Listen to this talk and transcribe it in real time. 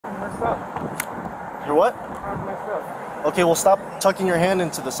messed up. You're what? I'm messed up. Okay, well stop tucking your hand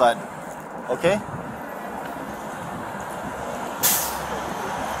into the side. Okay?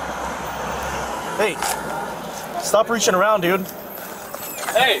 Hey, stop reaching around, dude.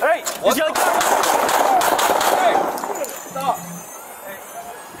 Hey! Hey! What? Hey! Stop!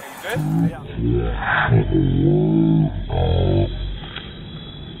 Hey, you good?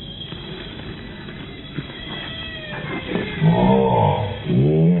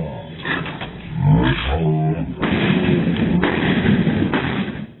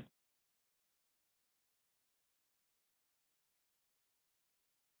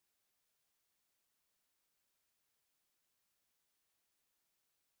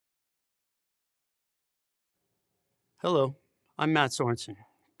 Hello, I'm Matt Sorensen,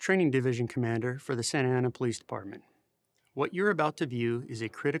 Training Division Commander for the Santa Ana Police Department. What you're about to view is a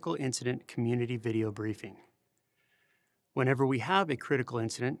critical incident community video briefing. Whenever we have a critical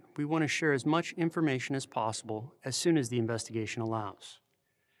incident, we want to share as much information as possible as soon as the investigation allows.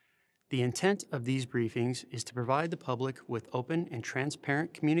 The intent of these briefings is to provide the public with open and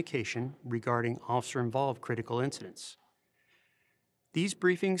transparent communication regarding officer-involved critical incidents. These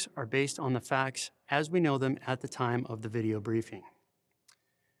briefings are based on the facts as we know them at the time of the video briefing.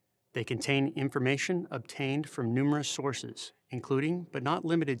 They contain information obtained from numerous sources, including, but not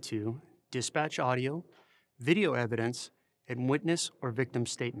limited to, dispatch audio, video evidence, and witness or victim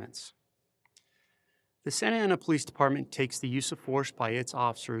statements. The Santa Ana Police Department takes the use of force by its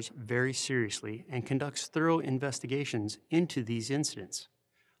officers very seriously and conducts thorough investigations into these incidents,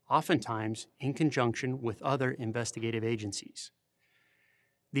 oftentimes in conjunction with other investigative agencies.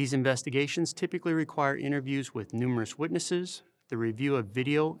 These investigations typically require interviews with numerous witnesses, the review of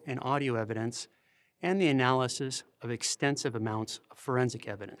video and audio evidence, and the analysis of extensive amounts of forensic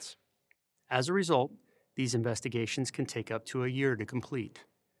evidence. As a result, these investigations can take up to a year to complete.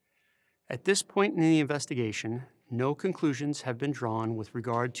 At this point in the investigation, no conclusions have been drawn with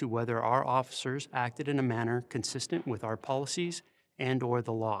regard to whether our officers acted in a manner consistent with our policies and/or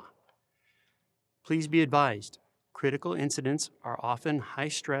the law. Please be advised, critical incidents are often high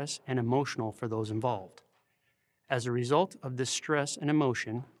stress and emotional for those involved. As a result of this stress and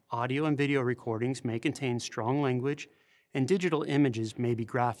emotion, audio and video recordings may contain strong language and digital images may be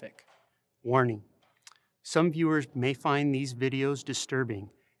graphic. Warning: some viewers may find these videos disturbing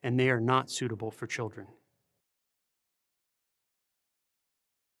and they are not suitable for children.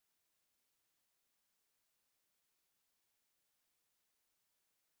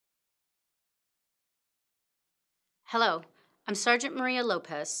 Hello, I'm Sergeant Maria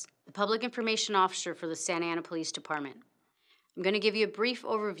Lopez, the Public Information Officer for the Santa Ana Police Department. I'm going to give you a brief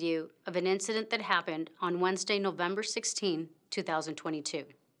overview of an incident that happened on Wednesday, November 16, 2022.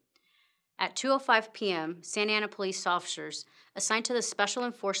 At 2:05 p.m., Santa Ana police officers assigned to the Special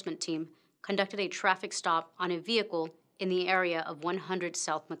Enforcement Team conducted a traffic stop on a vehicle in the area of 100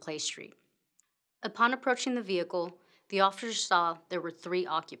 South McClay Street. Upon approaching the vehicle, the officers saw there were 3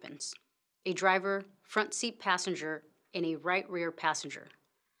 occupants: a driver, front seat passenger, and a right rear passenger.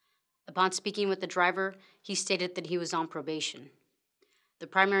 Upon speaking with the driver, he stated that he was on probation. The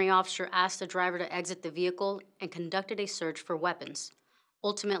primary officer asked the driver to exit the vehicle and conducted a search for weapons,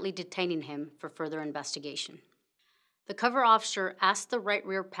 ultimately detaining him for further investigation. The cover officer asked the right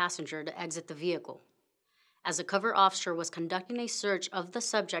rear passenger to exit the vehicle. As the cover officer was conducting a search of the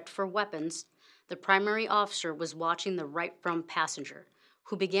subject for weapons, the primary officer was watching the right front passenger,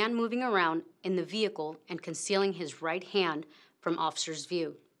 who began moving around in the vehicle and concealing his right hand from officer's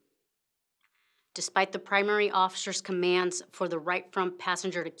view. Despite the primary officer's commands for the right front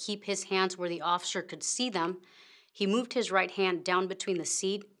passenger to keep his hands where the officer could see them, he moved his right hand down between the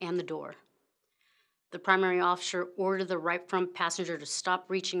seat and the door. The primary officer ordered the right front passenger to stop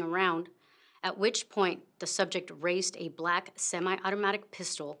reaching around, at which point the subject raised a black semi-automatic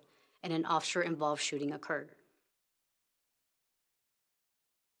pistol and an officer-involved shooting occurred.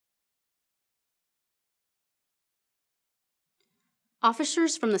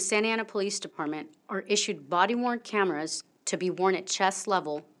 Officers from the Santa Ana Police Department are issued body-worn cameras to be worn at chest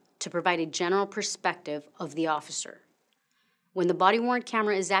level to provide a general perspective of the officer. When the body-worn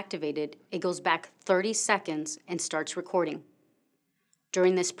camera is activated, it goes back 30 seconds and starts recording.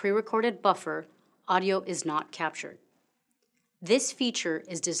 During this pre-recorded buffer, audio is not captured. This feature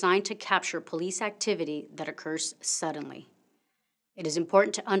is designed to capture police activity that occurs suddenly. It is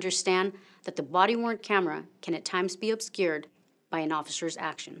important to understand that the body-worn camera can at times be obscured by an officer's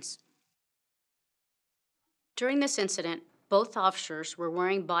actions. During this incident, both officers were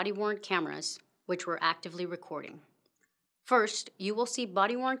wearing body-worn cameras, which were actively recording. First, you will see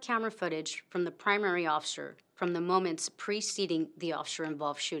body-worn camera footage from the primary officer from the moments preceding the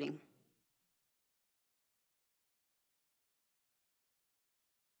officer-involved shooting.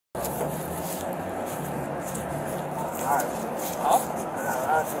 Hey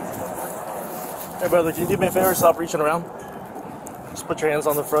brother, can you do me a favor? Stop reaching around. Just put your hands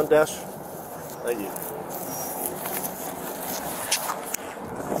on the front dash. Thank you.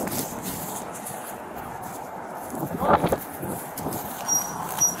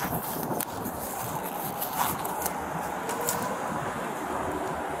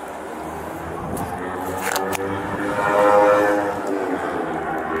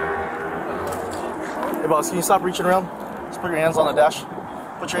 Hey boss, can you stop reaching around? Just put your hands on the dash.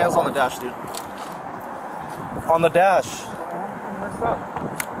 Put your hands on the dash, dude. On the dash. Messed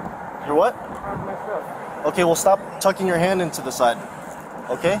up. You're what? I'm messed up. Okay, well stop tucking your hand into the side.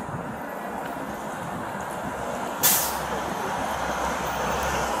 Okay?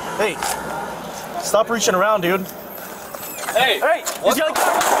 Hey, stop reaching around, dude. Hey! Hey, What? he's got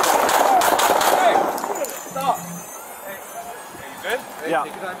Hey! Stop! Hey, you good? Hey, Yeah.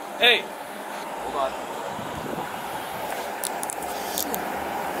 take your time. Hey! Hold on.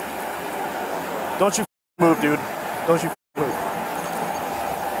 Don't you move, dude. Don't you move.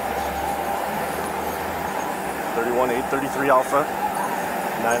 31833 Alpha,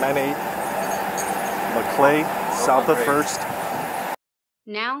 998, McClay, south of 1st.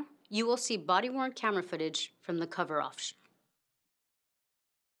 Now, you will see body-worn camera footage from the cover officer.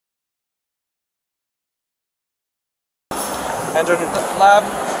 Hands on your lab.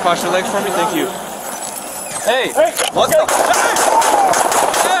 Cross your legs for me. Thank you. Hey! Hey! What the?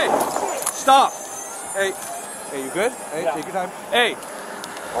 Hey! Hey! Stop! Hey! Hey, you good? Hey, Yeah. take your time. Hey!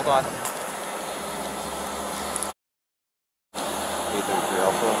 Hold on. 833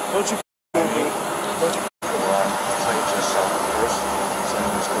 Alpha. Don't you move, dude. Don't you It's like it's just south of first.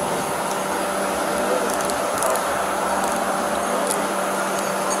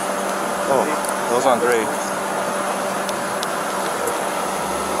 Oh, those on grade.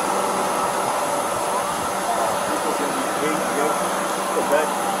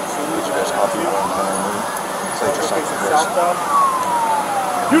 Did you guys copy one? It's like just south of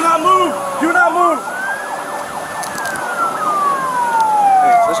first. Do not move! Do not move!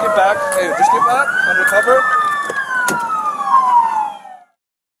 Hey, just get back. Hey, just get back. Undercover.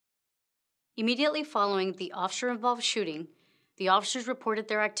 Immediately following the officer-involved shooting, the officers reported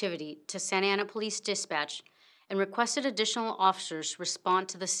their activity to Santa Ana Police Dispatch and requested additional officers respond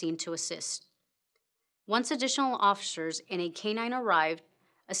to the scene to assist. Once additional officers and a K-9 arrived,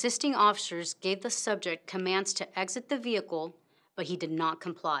 assisting officers gave the subject commands to exit the vehicle, but he did not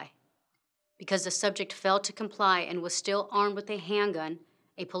comply. Because the subject failed to comply and was still armed with a handgun,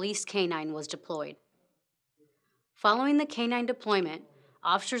 a police K-9 was deployed. Following the K-9 deployment,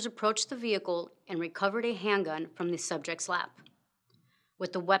 officers approached the vehicle and recovered a handgun from the subject's lap.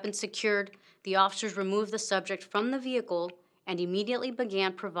 With the weapon secured, the officers removed the subject from the vehicle and immediately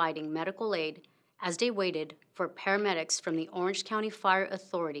began providing medical aid as they waited for paramedics from the Orange County Fire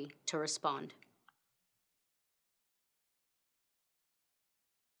Authority to respond.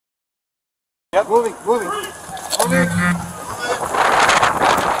 Yep, moving. Moving. Okay,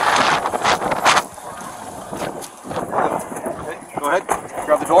 go ahead.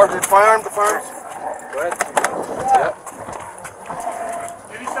 Grab the door. The firearm. Go ahead. Yep.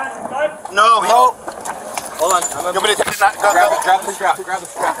 No. Hold on. You want me to take grab the strap. Grab the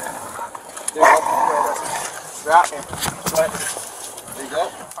strap. There you go. Strap. Go ahead. There you go.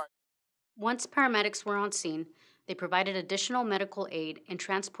 Once paramedics were on scene, they provided additional medical aid and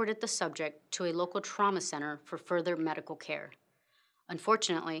transported the subject to a local trauma center for further medical care.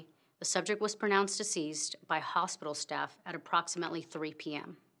 Unfortunately, the subject was pronounced deceased by hospital staff at approximately 3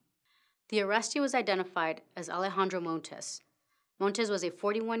 p.m. The arrestee was identified as Alejandro Montes. Montes was a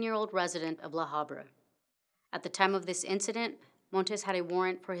 41-year-old resident of La Habra. At the time of this incident, Montes had a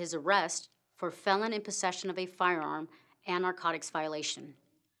warrant for his arrest for felon in possession of a firearm and narcotics violation.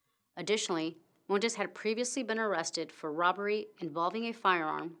 Additionally, Montes had previously been arrested for robbery involving a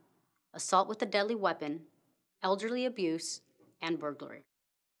firearm, assault with a deadly weapon, elderly abuse, and burglary.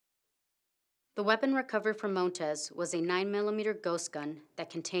 The weapon recovered from Montes was a 9mm ghost gun that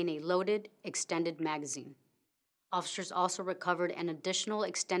contained a loaded, extended magazine. Officers also recovered an additional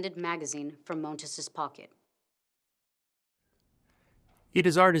extended magazine from Montes' pocket. It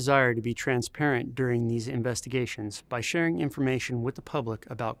is our desire to be transparent during these investigations by sharing information with the public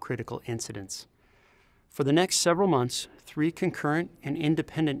about critical incidents. For the next several months, 3 concurrent and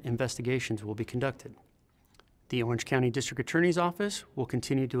independent investigations will be conducted. The Orange County District Attorney's Office will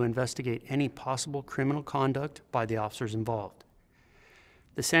continue to investigate any possible criminal conduct by the officers involved.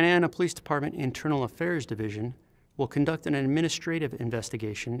 The Santa Ana Police Department Internal Affairs Division will conduct an administrative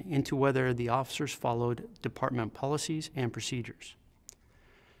investigation into whether the officers followed department policies and procedures.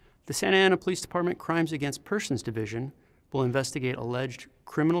 The Santa Ana Police Department Crimes Against Persons Division will investigate alleged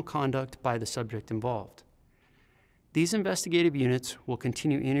criminal conduct by the subject involved. These investigative units will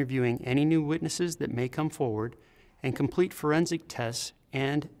continue interviewing any new witnesses that may come forward and complete forensic tests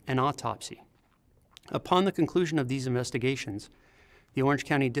and an autopsy. Upon the conclusion of these investigations, the Orange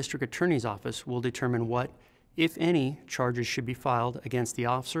County District Attorney's Office will determine what, if any, charges should be filed against the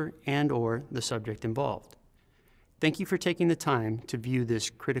officer and/or the subject involved. Thank you for taking the time to view this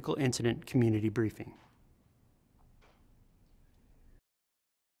critical incident community briefing.